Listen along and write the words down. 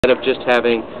Instead of just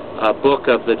having a book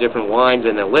of the different wines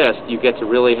and a list, you get to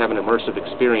really have an immersive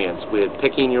experience with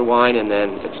picking your wine and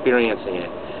then experiencing it.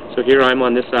 So here I'm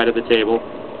on this side of the table,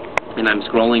 and I'm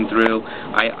scrolling through.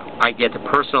 I get to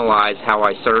personalize how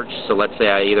I search. So let's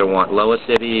say I either want low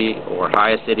acidity or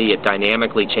high acidity. It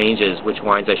dynamically changes which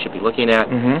wines I should be looking at.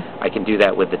 I can do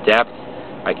that with the depth.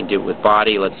 I can do it with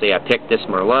body. Let's say I picked this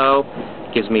Merlot.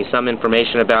 It gives me some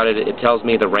information about it. It tells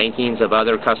me the rankings of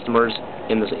other customers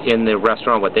in the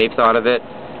restaurant, what they've thought of it.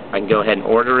 I can go ahead and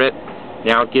order it.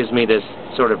 Now it gives me this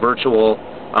sort of virtual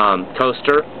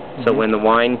coaster. So when the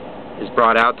wine is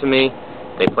brought out to me,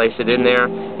 they place it in there.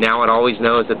 Now it always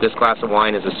knows that this glass of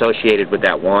wine is associated with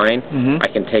that wine. I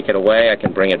can take it away. I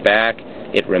can bring it back.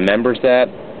 It remembers that.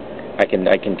 I can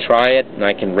try it and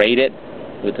I can rate it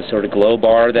with the sort of glow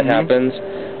bar that happens.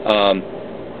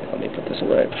 Let me put this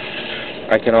away.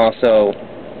 I can also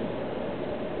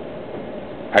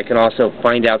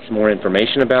find out some more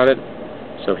information about it.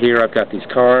 So here I've got these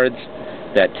cards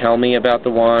that tell me about the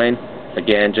wine.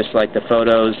 Again, just like the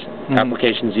photos,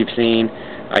 applications you've seen,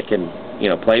 I can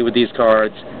play with these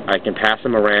cards. I can pass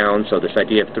them around. So this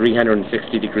idea of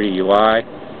 360-degree UI,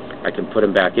 I can put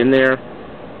them back in there.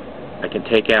 I can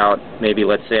take out, maybe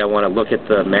let's say I want to look at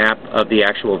the map of the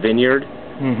actual vineyard.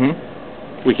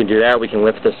 We can do that. We can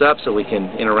lift this up so we can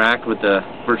interact with the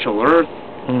virtual earth.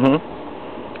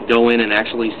 Go in and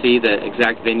actually see the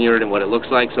exact vineyard and what it looks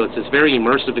like. So it's this very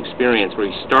immersive experience where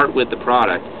you start with the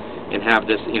product and have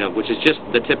this, which is just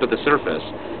the tip of the surface,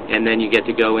 and then you get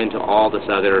to go into all this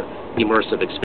other immersive experience.